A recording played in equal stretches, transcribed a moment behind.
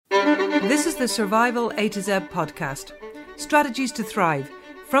This is the Survival A to Z podcast. Strategies to thrive,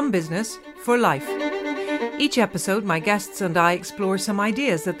 from business for life. Each episode, my guests and I explore some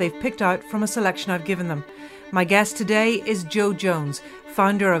ideas that they've picked out from a selection I've given them. My guest today is Jo Jones,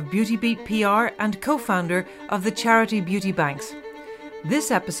 founder of Beauty Beat PR and co-founder of the charity Beauty Banks.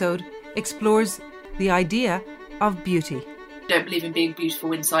 This episode explores the idea of beauty. Don't believe in being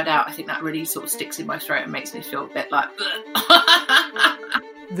beautiful inside out. I think that really sort of sticks in my throat and makes me feel a bit like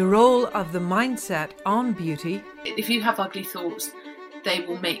The role of the mindset on beauty. If you have ugly thoughts, they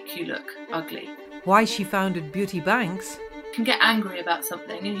will make you look ugly. Why she founded Beauty Banks. You can get angry about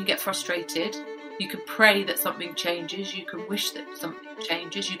something and you get frustrated. You can pray that something changes. You can wish that something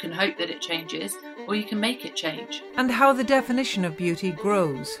changes. You can hope that it changes, or you can make it change. And how the definition of beauty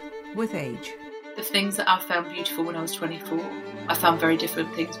grows with age. The things that I found beautiful when I was 24, I found very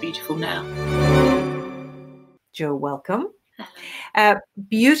different things beautiful now. Jo, welcome.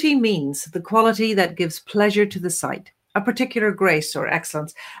 Beauty means the quality that gives pleasure to the sight, a particular grace or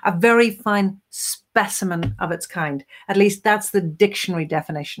excellence, a very fine specimen of its kind. At least that's the dictionary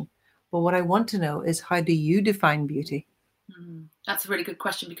definition. But what I want to know is, how do you define beauty? That's a really good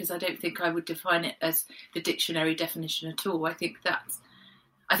question, because I don't think I would define it as the dictionary definition at all. I think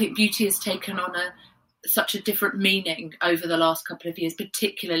beauty has taken on such a different meaning over the last couple of years,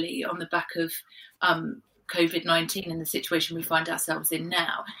 particularly on the back of COVID-19 and the situation we find ourselves in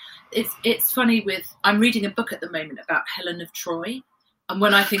now. It's funny, I'm reading a book at the moment about Helen of Troy. And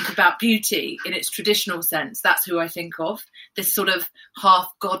when I think about beauty in its traditional sense, that's who I think of. This sort of half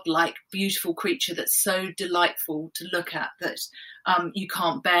godlike, beautiful creature that's so delightful to look at that you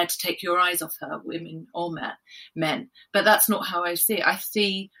can't bear to take your eyes off her, women or men. But that's not how I see it. I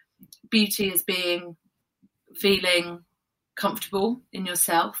see beauty as feeling comfortable in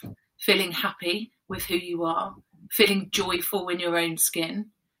yourself, feeling happy with who you are, feeling joyful in your own skin.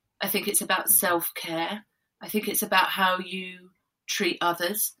 I think it's about self-care. I think it's about how you treat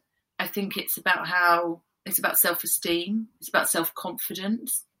others. I think it's about self-esteem. It's about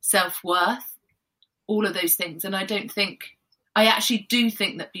self-confidence, self-worth, all of those things. And I actually do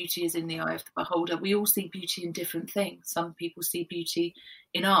think that beauty is in the eye of the beholder. We all see beauty in different things. Some people see beauty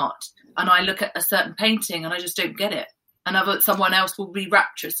in art, and I look at a certain painting and I just don't get it. And someone else will be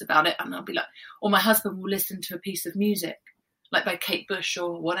rapturous about it, and I'll be like, or my husband will listen to a piece of music, like by Kate Bush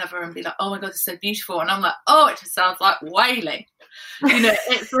or whatever, and be like, oh my God, it's so beautiful. And I'm like, oh, it just sounds like wailing.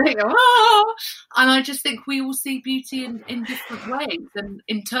 It's like, oh. And I just think we all see beauty in different ways and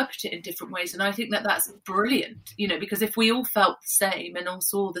interpret it in different ways. And I think that that's brilliant, because if we all felt the same and all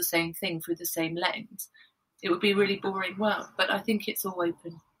saw the same thing through the same lens, it would be a really boring world. But I think it's all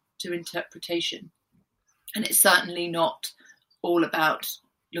open to interpretation. And it's certainly not all about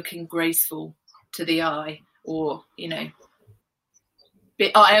looking graceful to the eye or,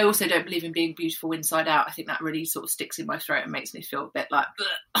 I also don't believe in being beautiful inside out. I think that really sort of sticks in my throat and makes me feel a bit like...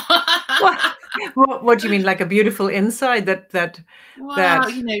 What do you mean, like a beautiful inside? That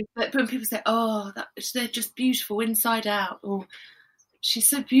when people say, oh, they're just beautiful inside out, or she's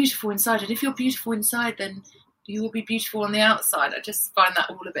so beautiful inside. And if you're beautiful inside, then you will be beautiful on the outside. I just find that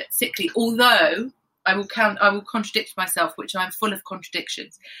all a bit sickly. Although I will contradict myself, which I'm full of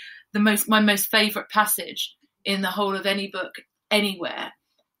contradictions. My most favourite passage in the whole of any book anywhere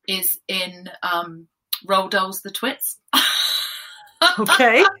is in Roald Dahl's The Twits.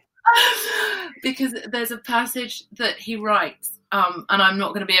 Okay. Because there's a passage that he writes, and I'm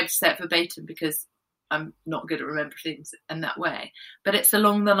not going to be able to say it verbatim because I'm not good at remembering things in that way, but it's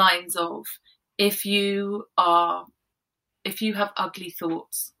along the lines of, if you have ugly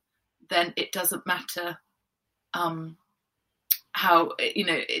thoughts, then it doesn't matter how,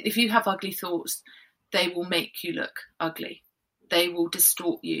 if you have ugly thoughts, they will make you look ugly. They will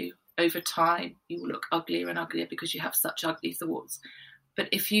distort you over time. You will look uglier and uglier because you have such ugly thoughts. But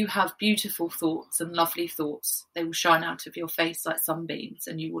if you have beautiful thoughts and lovely thoughts, they will shine out of your face like sunbeams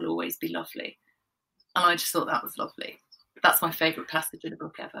and you will always be lovely. And I just thought that was lovely. That's my favourite passage in a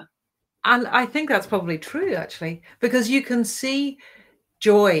book ever. And I think that's probably true, actually, because you can see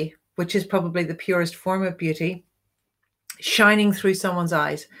joy, which is probably the purest form of beauty, shining through someone's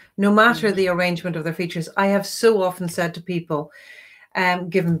eyes, no matter the arrangement of their features. I have so often said to people,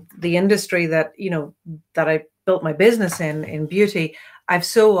 given the industry that I built my business in beauty, I've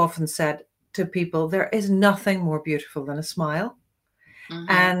so often said to people, there is nothing more beautiful than a smile.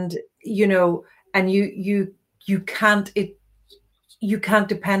 And you can't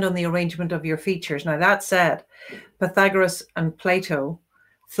depend on the arrangement of your features. Now, that said, Pythagoras and Plato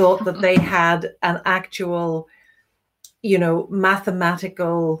thought that they had an actual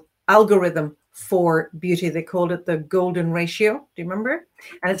mathematical algorithm for beauty. They called it the golden ratio. Do you remember?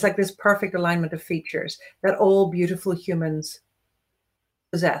 And it's like this perfect alignment of features that all beautiful humans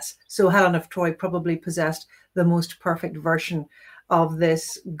possess. So Helen of Troy probably possessed the most perfect version of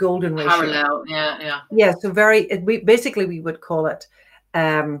this golden ratio. Parallel, yeah. Yeah, so we would call it,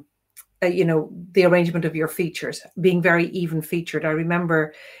 the arrangement of your features being very even featured. I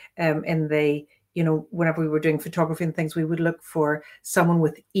remember whenever we were doing photography and things, we would look for someone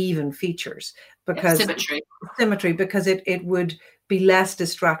with even features because symmetry, because it would be less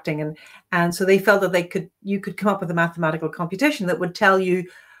distracting. And so they felt that you could come up with a mathematical computation that would tell you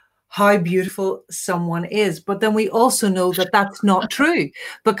how beautiful someone is. But then we also know that that's not true,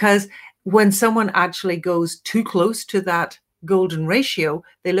 because when someone actually goes too close to that golden ratio,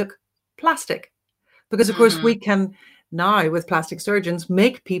 they look plastic. Because of course we can now, with plastic surgeons,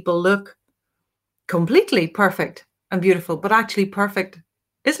 make people look completely perfect and beautiful, but actually perfect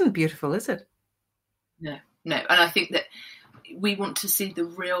isn't beautiful, is it? No. And I think that we want to see the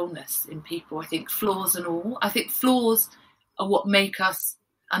realness in people. I think flaws and all. I think flaws are what make us,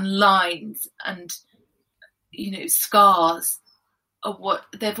 and lines and, scars are what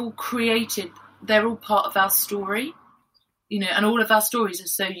they've all created. They're all part of our story, and all of our stories are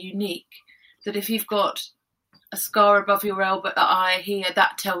so unique that if you've got a scar above your elbow, eye here,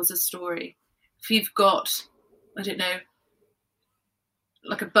 that tells a story. If you've got, I don't know,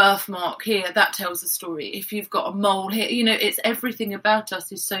 like a birthmark here, that tells a story. If you've got a mole here, it's everything about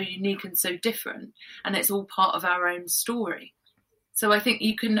us is so unique and so different, and it's all part of our own story. So I think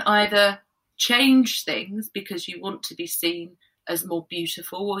you can either change things because you want to be seen as more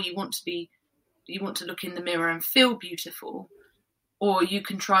beautiful, or you want to look in the mirror and feel beautiful, or you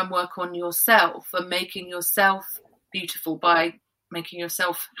can try and work on yourself and making yourself beautiful by making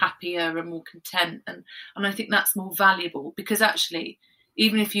yourself happier and more content. And I think that's more valuable, because actually,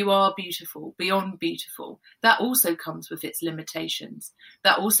 even if you are beautiful, beyond beautiful, that also comes with its limitations.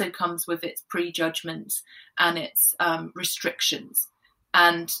 That also comes with its prejudgments and its restrictions.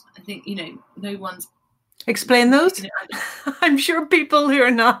 And I think, no one's... Explain those. I'm sure people who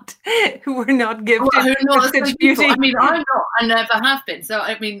are not gifted with such beauty. I'm not. I never have been. So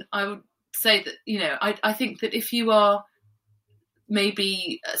I would say that I think that if you are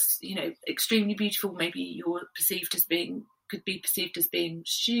maybe extremely beautiful, maybe you're could be perceived as being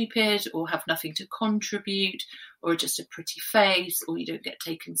stupid, or have nothing to contribute, or just a pretty face, or you don't get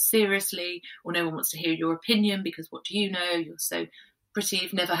taken seriously, or no one wants to hear your opinion because what do you know? You're so pretty,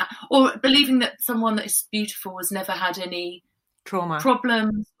 you've never had, or believing that someone that is beautiful has never had any trauma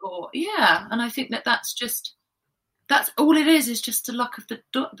problems, and I think that's all it is just the luck of the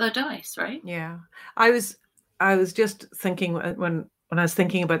dice, right? Yeah. I was just thinking when I was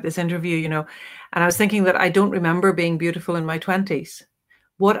thinking about this interview, and I was thinking that I don't remember being beautiful in my 20s.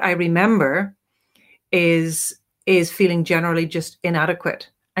 What I remember is feeling generally just inadequate.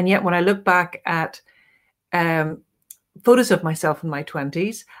 And yet when I look back at photos of myself in my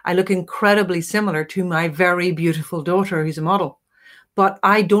 20s, I look incredibly similar to my very beautiful daughter who's a model. But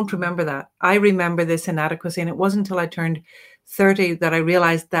I don't remember that. I remember this inadequacy. And it wasn't until I turned 30 that I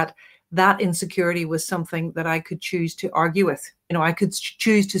realized that insecurity was something that I could choose to argue with. I could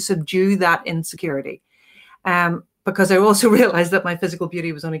choose to subdue that insecurity. Because I also realized that my physical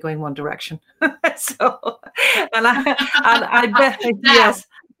beauty was only going one direction. I bet, yes,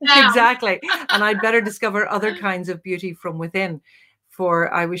 exactly. And I'd better discover other kinds of beauty from within,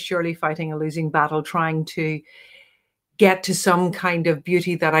 for I was surely fighting a losing battle trying to get to some kind of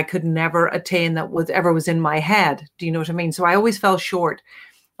beauty that I could never attain, that was in my head. Do you know what I mean? So I always fell short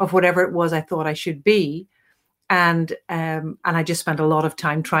of whatever it was I thought I should be. And I just spent a lot of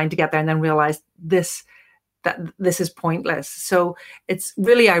time trying to get there, and then realized that this is pointless. So it's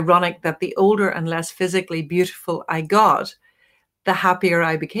really ironic that the older and less physically beautiful I got, the happier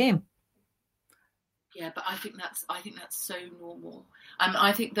I became. Yeah, but I think that's so normal. And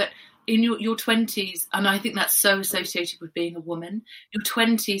I think that in your 20s, and I think that's so associated with being a woman, your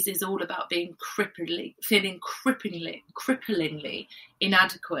 20s is all about feeling cripplingly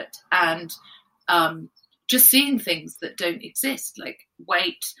inadequate, and just seeing things that don't exist, like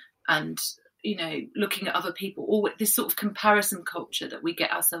weight, and looking at other people, or this sort of comparison culture that we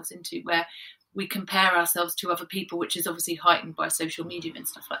get ourselves into, where we compare ourselves to other people, which is obviously heightened by social media and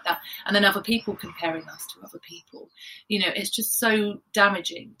stuff like that. And then other people comparing us to other people. It's just so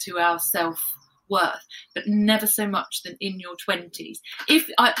damaging to our self-worth, but never so much than in your 20s. If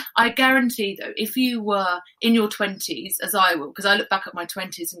I guarantee, though, if you were in your 20s, as I will, because I look back at my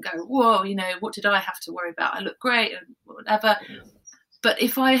 20s and go, whoa, what did I have to worry about? I look great and whatever. But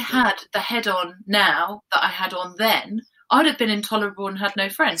if I had the head on now that I had on then, I'd have been intolerable and had no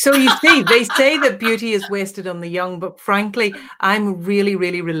friends. So you see, they say that beauty is wasted on the young, but frankly, I'm really,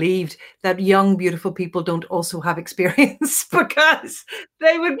 really relieved that young, beautiful people don't also have experience, because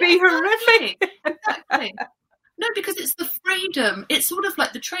they would be horrific. Exactly. No, because it's the freedom. It's sort of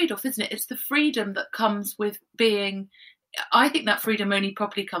like the trade-off, isn't it? It's the freedom that comes with being. I think that freedom only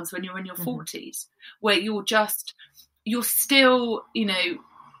properly comes when you're in your 40s, where you're still, you know,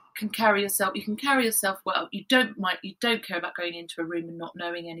 can carry yourself. You can carry yourself well. You don't care about going into a room and not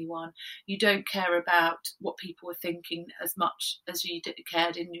knowing anyone. You don't care about what people were thinking as much as you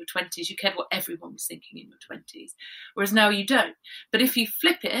cared in your 20s. You cared what everyone was thinking in your 20s, whereas now you don't. But if you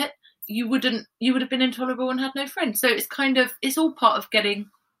flip it, you would have been intolerable and had no friends. So it's all part of getting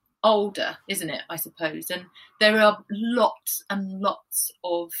older, isn't it, I suppose? And there are lots and lots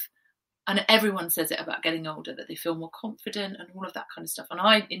of, and everyone says it about getting older, that they feel more confident and all of that kind of stuff.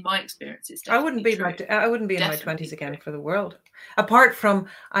 And in my experience, it's I wouldn't be in my 20s again for the world. Apart from,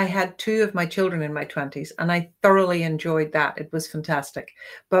 I had 2 of my children in my 20s, and I thoroughly enjoyed that. It was fantastic.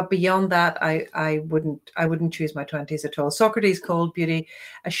 But beyond that, I wouldn't choose my 20s at all. Socrates called beauty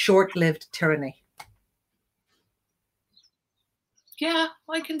a short-lived tyranny. Yeah,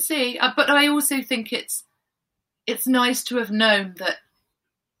 I can see. But I also think it's nice to have known that.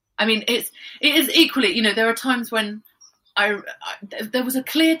 I mean, it is equally, you know, there are times when there was a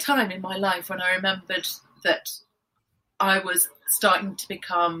clear time in my life when I remembered that I was starting to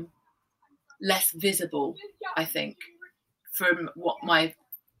become less visible, I think, for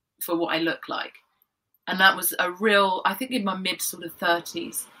what I look like. And that was a real, I think in my mid sort of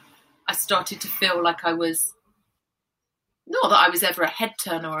 30s, I started to feel like I was, not that I was ever a head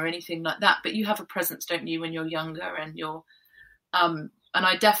turner or anything like that, but you have a presence, don't you, when you're younger, and you're, and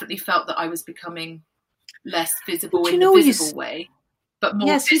I definitely felt that I was becoming less visible in the visible way, but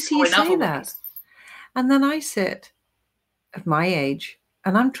more visible in other ways. And then I sit at my age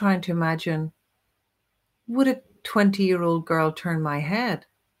and I'm trying to imagine, would a 20-year-old girl turn my head?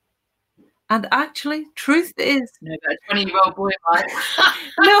 And actually, truth is... No, but a 20-year-old boy might.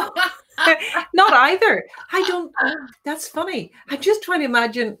 No, not either. That's funny. I'm just trying to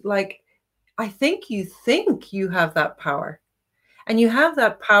imagine, like, I think you have that power. And you have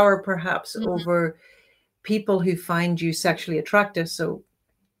that power perhaps over people who find you sexually attractive, so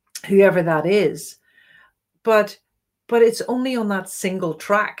whoever that is. But it's only on that single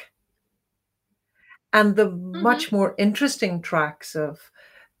track. And the much more interesting tracks of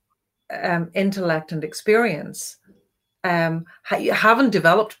intellect and experience haven't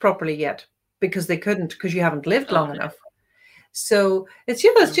developed properly yet, because they couldn't, because you haven't lived long enough. So it's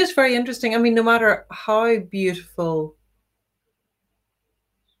just very interesting. I mean, no matter how beautiful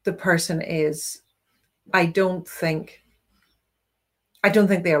the person is, I don't think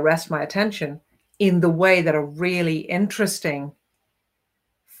they arrest my attention in the way that a really interesting,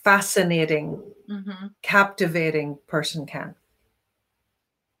 fascinating, captivating person can.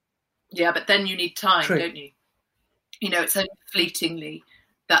 Yeah, but then you need time, don't you? You know, it's only fleetingly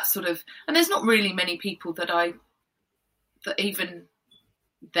that sort of, and there's not really many people that even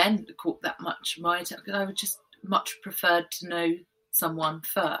then caught that much my attention. I would just much preferred to know someone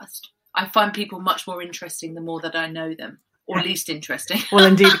first. I find people much more interesting the more that I know them, or least interesting. Well,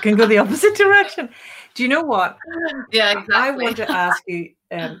 indeed, it can go the opposite direction. Do you know what? Yeah, exactly. I want to ask you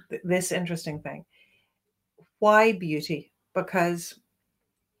this interesting thing. Why beauty? Because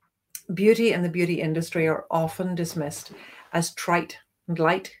beauty and the beauty industry are often dismissed as trite and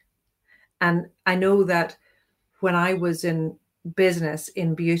light. And I know that when I was in business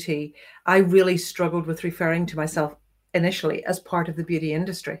in beauty, I really struggled with referring to myself initially as part of the beauty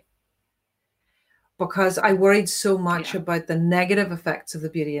industry, because I worried so much about the negative effects of the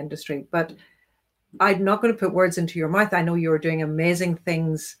beauty industry. But I'm not going to put words into your mouth. I know you're doing amazing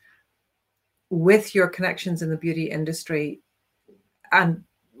things with your connections in the beauty industry and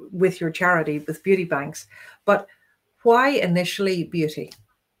with your charity, with Beauty Banks. But why initially beauty?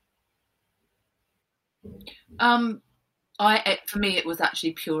 For me, it was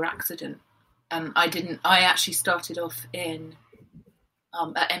actually pure accident. And I actually started off at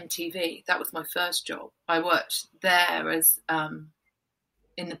MTV. That was my first job. I worked there as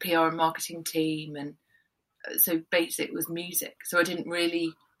in the PR and marketing team, and so basically it was music. So I didn't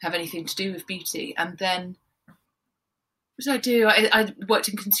really have anything to do with beauty. And then what did I do? I worked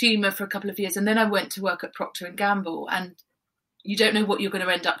in consumer for a couple of years, and then I went to work at Procter & Gamble. And you don't know what you're going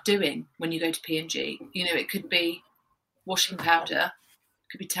to end up doing when you go to P&G. You know, it could be washing powder,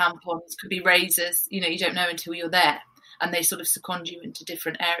 could be tampons, could be razors. You know, you don't know until you're there. And they sort of second you into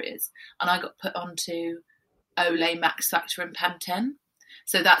different areas. And I got put onto Olay, Max Factor and Pantene.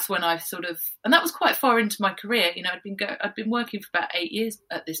 So that's when I sort of, and that was quite far into my career. You know, I'd been working for about 8 years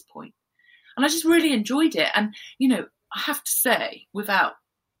at this point, and I just really enjoyed it. And, you know, I have to say, without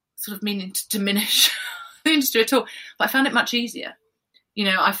sort of meaning to diminish the industry at all, but I found it much easier. You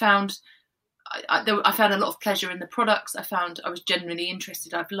know, I found a lot of pleasure in the products. I was genuinely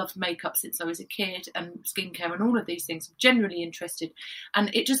interested. I've loved makeup since I was a kid, and skincare and all of these things. I'm genuinely interested.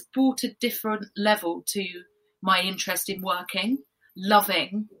 And it just brought a different level to my interest in working,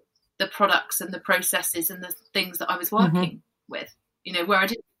 loving the products and the processes and the things that I was working with, you know, where I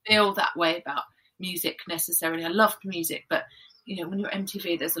didn't feel that way about music necessarily. I loved music, but, you know, when you're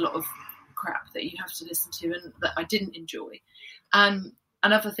MTV, there's a lot of crap that you have to listen to and that I didn't enjoy. And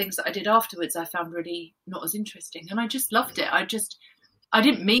other things that I did afterwards, I found really not as interesting. And I just loved it. I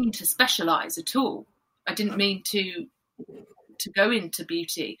didn't mean to specialise at all. I didn't mean to go into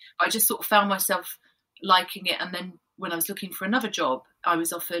beauty. I just sort of found myself liking it. And then when I was looking for another job, I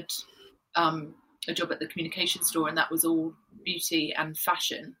was offered a job at the communication store, and that was all beauty and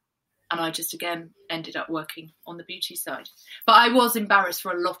fashion. And I just, again, ended up working on the beauty side. But I was embarrassed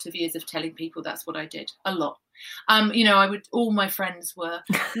for a lot of years of telling people that's what I did, a lot. You know, all my friends were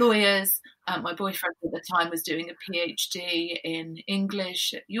lawyers. My boyfriend at the time was doing a PhD in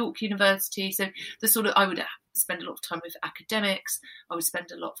English at York University. So I would spend a lot of time with academics. I would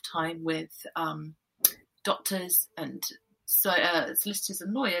spend a lot of time with doctors and solicitors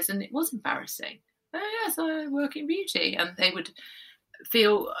and lawyers. And it was embarrassing. Oh, yes, I work in beauty. And they would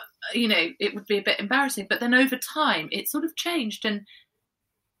feel, you know, it would be a bit embarrassing. But then over time, it sort of changed. And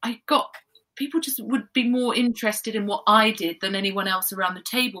people just would be more interested in what I did than anyone else around the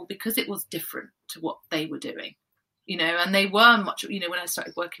table, because it was different to what they were doing, you know. And they were much, you know, when I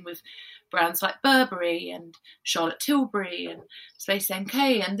started working with brands like Burberry and Charlotte Tilbury and Space NK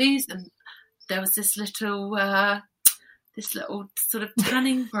and there was this little sort of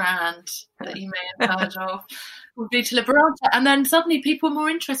tanning brand that you may have heard of, called Vita Liberata. And then suddenly people were more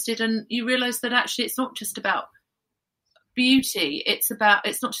interested, and you realise that actually it's not just about beauty. It's not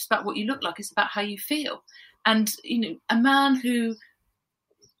just about what you look like. It's about how you feel. And, you know,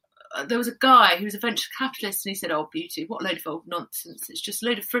 there was a guy who was a venture capitalist, and he said, "Oh, beauty, what a load of old nonsense. It's just a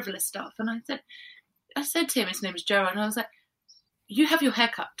load of frivolous stuff." And I said to him, his name was Joe, and I was like, "You have your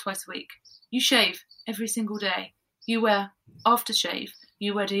hair cut twice a week. You shave every single day. You wear aftershave.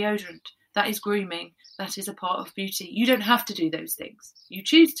 You wear deodorant. That is grooming. That is a part of beauty. You don't have to do those things. You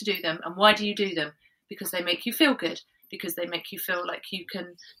choose to do them. And why do you do them? Because they make you feel good. Because they make you feel like you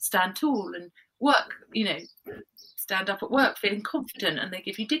can stand tall and work, you know, stand up at work feeling confident, and they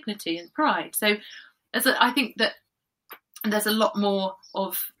give you dignity and pride." So I think that there's a lot more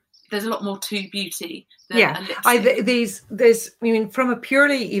to beauty than a lipstick. From a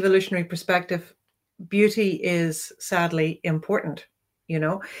purely evolutionary perspective, beauty is sadly important, you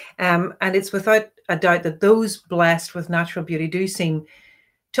know, and it's without a doubt that those blessed with natural beauty do seem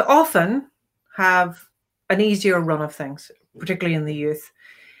to often have an easier run of things, particularly in the youth.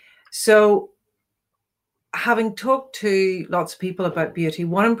 So, having talked to lots of people about beauty,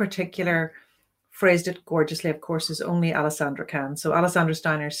 one in particular phrased it gorgeously, of course, as only Alessandra can. So Alessandra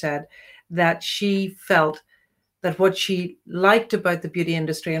Steiner said that she felt that what she liked about the beauty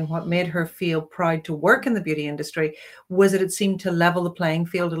industry and what made her feel proud to work in the beauty industry was that it seemed to level the playing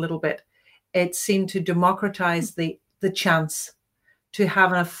field a little bit. It seemed to democratize the chance to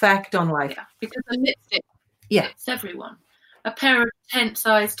have an effect on life. Yeah, because a lipstick fits everyone. A pair of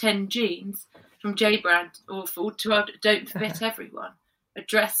size 10 jeans from J Brand or don't fit everyone. A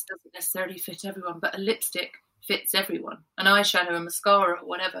dress doesn't necessarily fit everyone, but a lipstick fits everyone. An eyeshadow, a mascara, or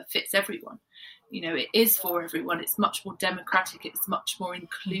whatever fits everyone. You know, it is for everyone. It's much more democratic. It's much more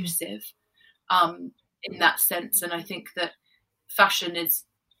inclusive in that sense. And I think that fashion is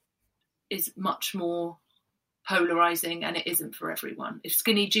much more polarizing, and it isn't for everyone. If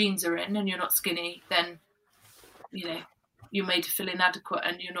skinny jeans are in and you're not skinny, then, you know, you're made to feel inadequate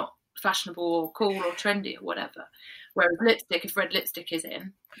and you're not fashionable or cool or trendy or whatever. Whereas lipstick, if red lipstick is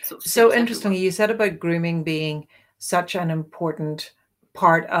in, it sort of so interestingly, you said about grooming being such an important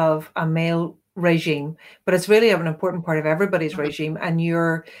part of a male regime, but it's really an important part of everybody's regime. And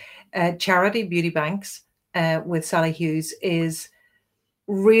your charity, Beauty Banks, with Sally Hughes, is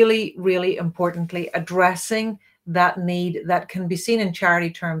really, really importantly addressing that need that can be seen in charity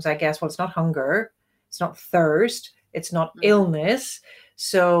terms, I guess. Well, it's not hunger, it's not thirst, it's not illness.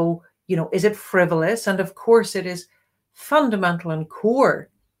 So, you know, is it frivolous? And of course it is fundamental and core,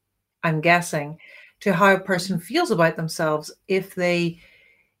 I'm guessing, to how a person feels about themselves if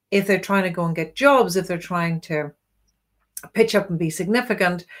they're trying to go and get jobs, if they're trying to pitch up and be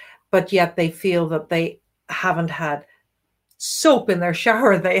significant, but yet they feel that they haven't had soap in their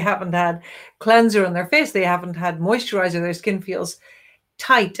shower, they haven't had cleanser on their face, they haven't had moisturizer, their skin feels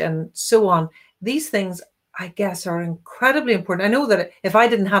tight and so on. These things, I guess, are incredibly important. I know that if I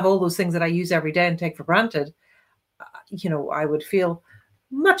didn't have all those things that I use every day and take for granted, I would feel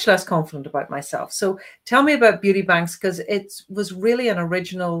much less confident about myself. So tell me about Beauty Banks, because it was really an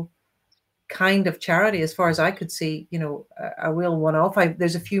original kind of charity as far as I could see, a real one-off.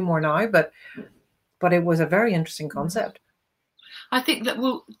 There's a few more now, but it was a very interesting concept. I think that,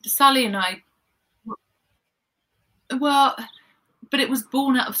 Sally and I, but it was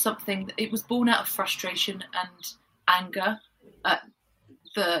born out of something. It was born out of frustration and anger at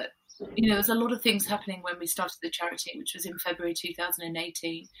there's a lot of things happening when we started the charity, which was in February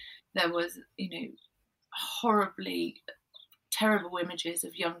 2018. There was, horribly terrible images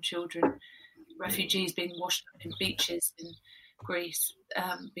of young children, refugees being washed up in beaches in Greece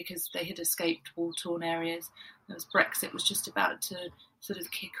because they had escaped war-torn areas. There was Brexit was just about to sort of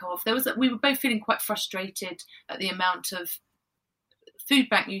kick off. We were both feeling quite frustrated at the amount of food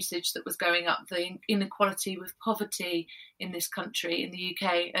bank usage that was going up, the inequality with poverty in this country, in the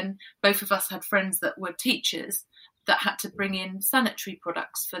UK. And both of us had friends that were teachers that had to bring in sanitary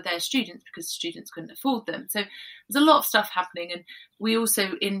products for their students because students couldn't afford them. So there's a lot of stuff happening. And we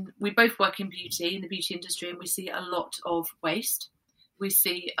both work in the beauty industry, and we see a lot of waste. We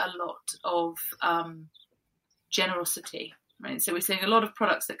see a lot of generosity. Right? So we're seeing a lot of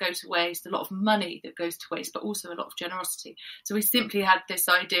products that go to waste, a lot of money that goes to waste, but also a lot of generosity. So we simply had this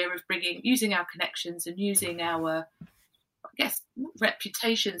idea of using our connections and using our, I guess, not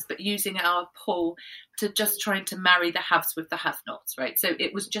reputations, but using our pull to just trying to marry the haves with the have-nots, right? So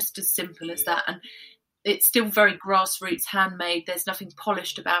it was just as simple as that. And it's still very grassroots, handmade. There's nothing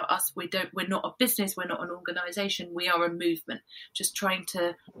polished about us. We're not a business. We're not an organisation. We are a movement, just trying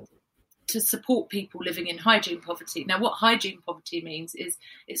to support people living in hygiene poverty. Now, what hygiene poverty means is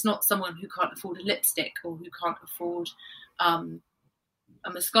it's not someone who can't afford a lipstick or who can't afford a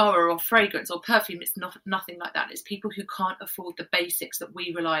mascara or fragrance or perfume. It's nothing like that. It's people who can't afford the basics that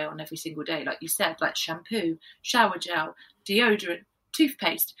we rely on every single day, like you said, like shampoo, shower gel, deodorant,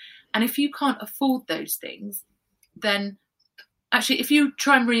 toothpaste. And if you can't afford those things, then actually, if you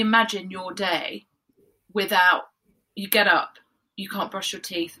try and reimagine your day without, you get up, you can't brush your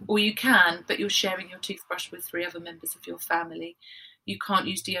teeth, or you can, but you're sharing your toothbrush with 3 other members of your family. You can't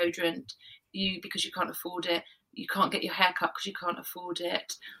use deodorant because you can't afford it. You can't get your hair cut because you can't afford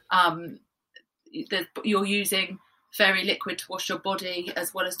it. You're using fairy liquid to wash your body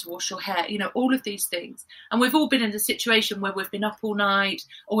as well as to wash your hair. All of these things. And we've all been in a situation where we've been up all night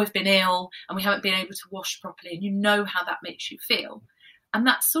or we've been ill and we haven't been able to wash properly. And you know how that makes you feel. And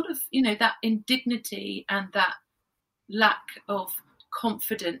that sort of, that indignity and that lack of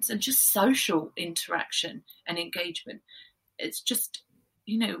confidence and just social interaction and engagement. It's just,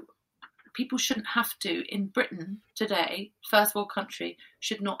 people shouldn't have to, in Britain today, first world country,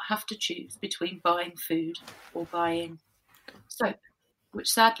 should not have to choose between buying food or buying soap, which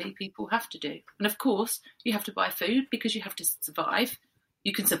sadly people have to do. And of course, you have to buy food because you have to survive.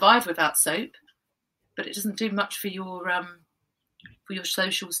 You can survive without soap, but it doesn't do much for your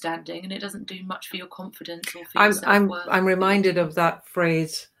social standing, and it doesn't do much for your confidence or for your self-worth. I'm reminded of that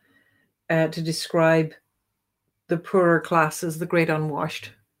phrase to describe the poorer class as the great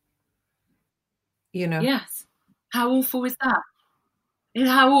unwashed. Yes. How awful is that? And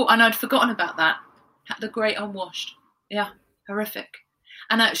I'd forgotten about that. The great unwashed. Yeah, horrific.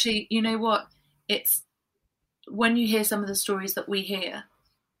 And actually, you know what? It's when you hear some of the stories that we hear,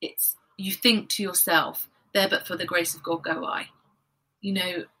 you think to yourself, there but for the grace of God go I.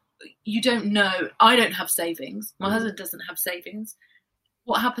 You don't know. I don't have savings. My husband doesn't have savings.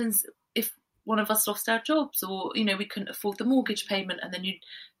 What happens if one of us lost our jobs, or we couldn't afford the mortgage payment, and then you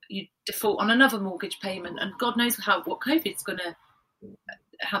default on another mortgage payment, and God knows what COVID's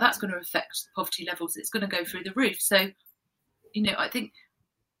how that's going to affect poverty levels. It's going to go through the roof. So, I think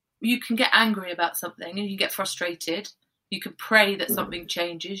you can get angry about something and you get frustrated. You can pray that something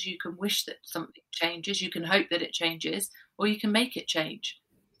changes. You can wish that something changes. You can hope that it changes, or you can make it change.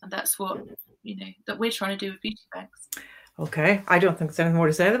 And that's what, that we're trying to do with Beauty Banks. Okay. I don't think there's anything more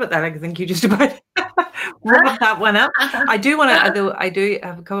to say about that. I think you just about wrap that one up. I do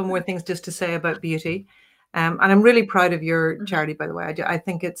have a couple more things just to say about beauty. And I'm really proud of your charity, by the way. I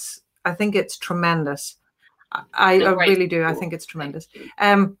think it's tremendous. I really do. I think it's tremendous.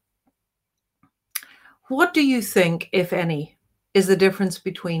 What do you think, if any, is the difference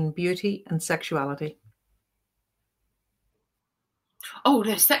between beauty and sexuality? Oh,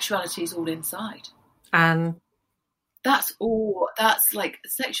 no, sexuality is all inside. And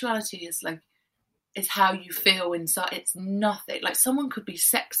sexuality is like is how you feel inside. It's nothing. Like someone could be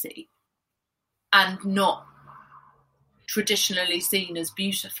sexy and not traditionally seen as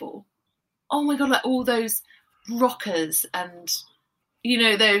beautiful. Oh my God, like all those rockers and, you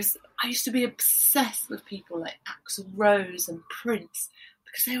know, those, I used to be obsessed with people like Axl Rose and Prince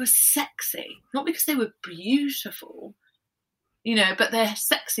because they were sexy, not because they were beautiful, you know, but their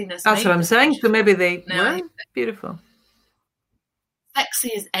sexiness. That's what I'm saying. So maybe they were beautiful. Sexy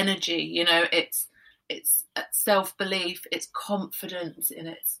is energy, you know, it's self-belief, it's confidence, and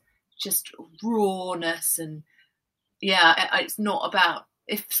it's just rawness. And yeah, it's not about,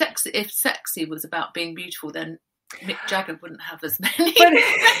 if sexy was about being beautiful, then Mick Jagger wouldn't have as many.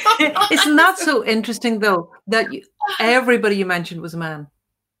 But isn't that so interesting though, that everybody you mentioned was a man?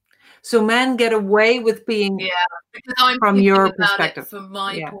 So men get away with being, because I'm from your perspective, from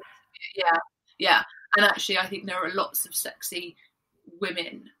my point of view. Yeah. And actually, I think there are lots of sexy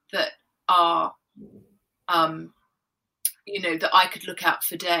women that are, you know, that I could look at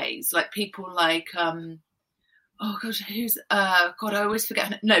for days. Like people like, oh God, who's, God, I always forget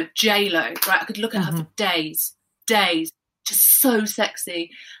her name. No, J-Lo, right? I could look at her for days, just so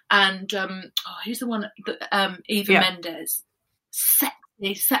sexy. And who's the one, Eva Mendes, sexy,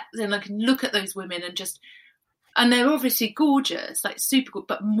 and I can look at those women and just, and they're obviously gorgeous, like super good,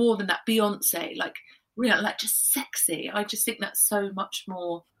 but more than that, Beyonce, like really, like just sexy. I just think that's so much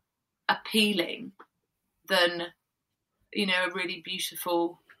more appealing than, you know, a really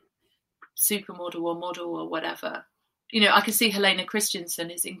beautiful supermodel or model or whatever. You know, I can see Helena Christensen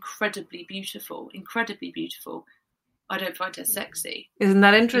is incredibly beautiful. I don't find her sexy. Isn't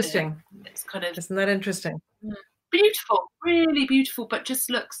that interesting? You know, it's kind of, isn't that interesting? Beautiful, really beautiful, but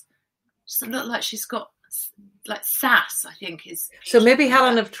doesn't look like she's got like sass, I think is. So maybe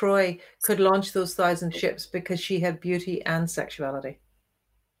Helen of Troy could launch those 1,000 ships because she had beauty and sexuality.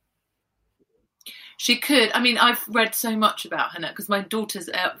 She could. I mean, I've read so much about her now because my daughter's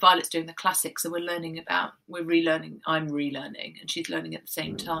Violet's doing the classics, so we're relearning. I'm relearning, and she's learning at the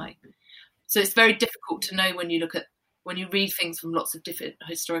same time. So it's very difficult to know when you read things from lots of different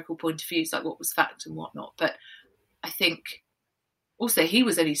historical point of views, like what was fact and whatnot. But I think also he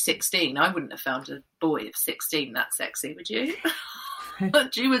was only 16. I wouldn't have found a boy of 16 that sexy, would you?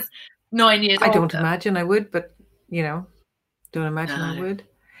 But she was 9 years older. I don't imagine I would, but you know, don't imagine I would.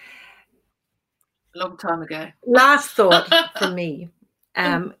 A long time ago. Last thought for me,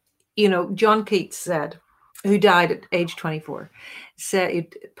 you know, John Keats said, who died at age 24,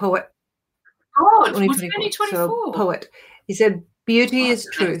 said, poet. God, was he only 24? So, poet. He said, beauty is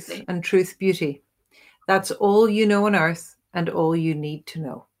truth and truth beauty. That's all you know on earth and all you need to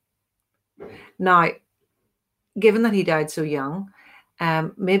know. Now, given that he died so young,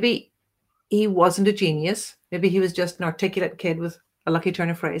 maybe he wasn't a genius. Maybe he was just an articulate kid with a lucky turn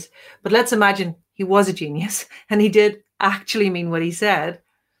of phrase. But let's imagine he was a genius and he did actually mean what he said.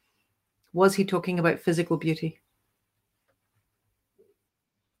 Was he talking about physical beauty?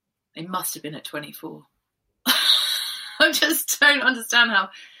 It must have been at 24. I just don't understand how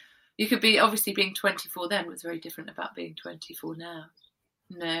you could be, obviously being 24 then was very different about being 24 now.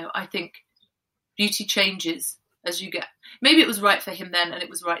 No, I think beauty changes as you get, maybe it was right for him then and it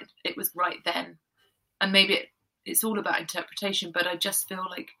was right then. And maybe it's all about interpretation, but I just feel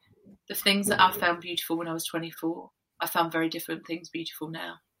like the things that I found beautiful when I was 24, I found very different things beautiful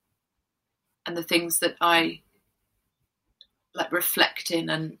now. And the things that I like reflect in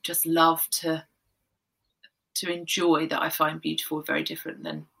and just love to enjoy that I find beautiful are very different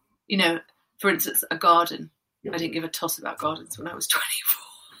than, you know, for instance, a garden. I didn't give a toss about gardens when I was 24.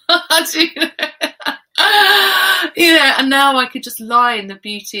 You know, and now I could just lie in the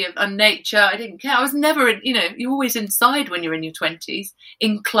beauty of nature. I didn't care. I was never in, you know, you're always inside when you're in your 20s,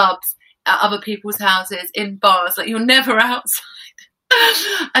 in clubs, at other people's houses, in bars, like you're never outside.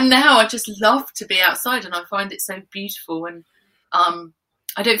 And now I just love to be outside and I find it so beautiful. And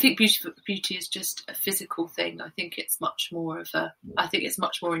I don't think beauty is just a physical thing. I think it's much more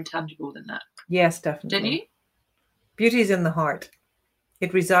intangible than that. Yes, definitely. Don't you? Beauty is in the heart.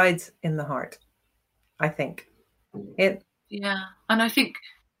 It resides in the heart, I think. Yeah, and I think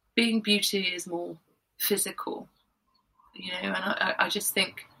being beauty is more physical, you know, and I just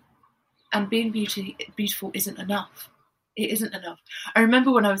think, and being beautiful isn't enough. It isn't enough. I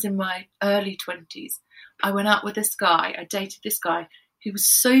remember when I was in my early 20s, I went out with this guy, I dated this guy who was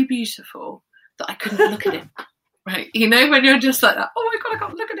so beautiful that I couldn't look at him, right? You know, when you're just like that, oh my God, I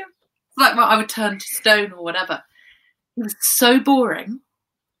can't look at him. It's like I would turn to stone or whatever. He was so boring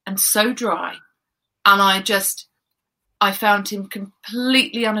and so dry. And I found him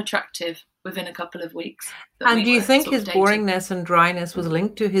completely unattractive within a couple of weeks. And do you think his boringness and dryness was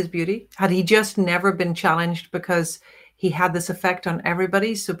linked to his beauty? Had he just never been challenged because he had this effect on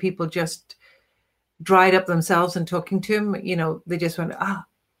everybody? So people just dried up themselves in talking to him. You know, they just went,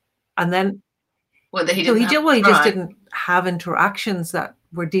 and then. Well, he just didn't have interactions that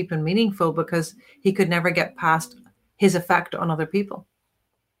were deep and meaningful because he could never get past his effect on other people.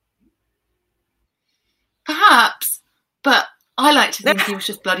 Perhaps, but I like to think he was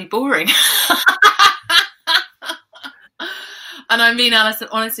just bloody boring. And I mean, Alison,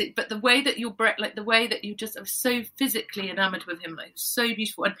 honestly, but the way that you just are so physically enamored with him, like so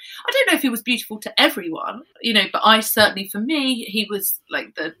beautiful. And I don't know if he was beautiful to everyone, you know, but I certainly, for me, he was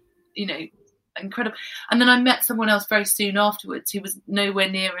like incredible. And then I met someone else very soon afterwards who was nowhere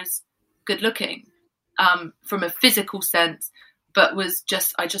near as good looking from a physical sense, but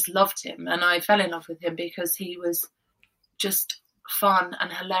I just loved him, and I fell in love with him because he was just fun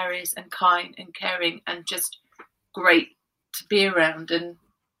and hilarious and kind and caring and just great to be around. And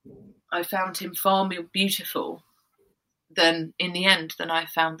I found him far more beautiful than I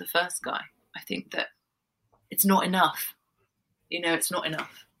found the first guy. I think that it's not enough. You know, it's not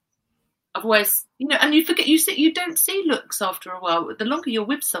enough. Otherwise, you know, and you forget, you don't see looks after a while. The longer you're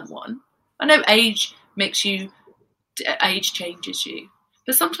with someone, I know age changes you,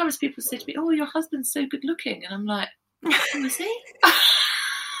 but sometimes people say to me, "Oh, your husband's so good looking," and I'm like, "Oh, is he?"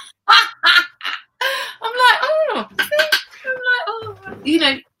 You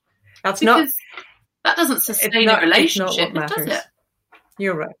know, that doesn't sustain a relationship, does it?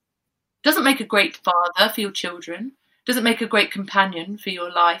 You're right. Doesn't make a great father for your children. Doesn't make a great companion for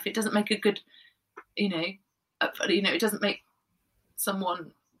your life. It doesn't make a good, it doesn't make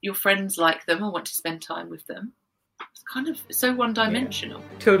someone, your friends, like them or want to spend time with them. It's kind of so one-dimensional.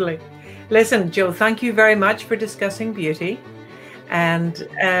 Yeah, totally. Listen, Jo, thank you very much for discussing beauty. And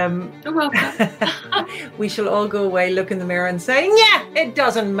you're welcome. We shall all go away, look in the mirror and say, yeah, it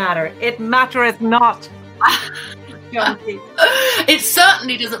doesn't matter. It mattereth not. It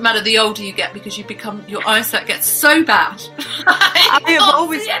certainly doesn't matter the older you get, because your eyesight gets so bad. I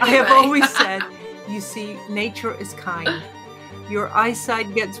have always said, you see, nature is kind. Your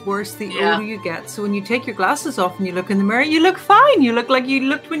eyesight gets worse the older you get. So when you take your glasses off and you look in the mirror, you look fine. You look like you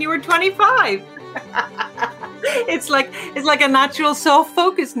looked when you were 25. It's like a natural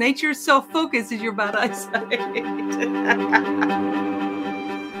self-focus. Nature's self-focus is your bad eyesight.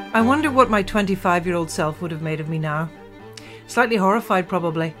 I wonder what my 25-year-old self would have made of me now. Slightly horrified,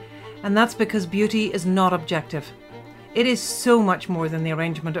 probably. And that's because beauty is not objective. It is so much more than the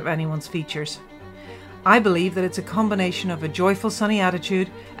arrangement of anyone's features. I believe that it's a combination of a joyful, sunny attitude,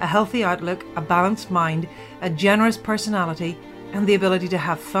 a healthy outlook, a balanced mind, a generous personality, and the ability to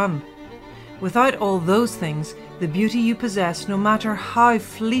have fun. Without all those things, the beauty you possess, no matter how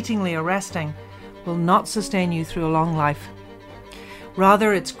fleetingly arresting, will not sustain you through a long life.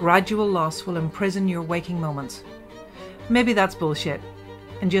 Rather, its gradual loss will imprison your waking moments. Maybe that's bullshit,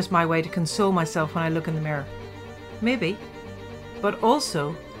 and just my way to console myself when I look in the mirror. Maybe. But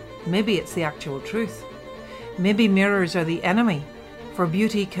also, maybe it's the actual truth. Maybe mirrors are the enemy, for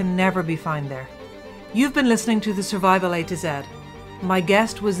beauty can never be found there. You've been listening to The Survival A to Z. My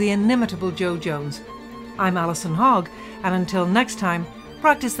guest was the inimitable Jo Jones. I'm Alison Hogg, and until next time,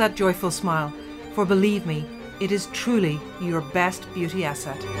 practice that joyful smile, for believe me, it is truly your best beauty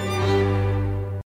asset.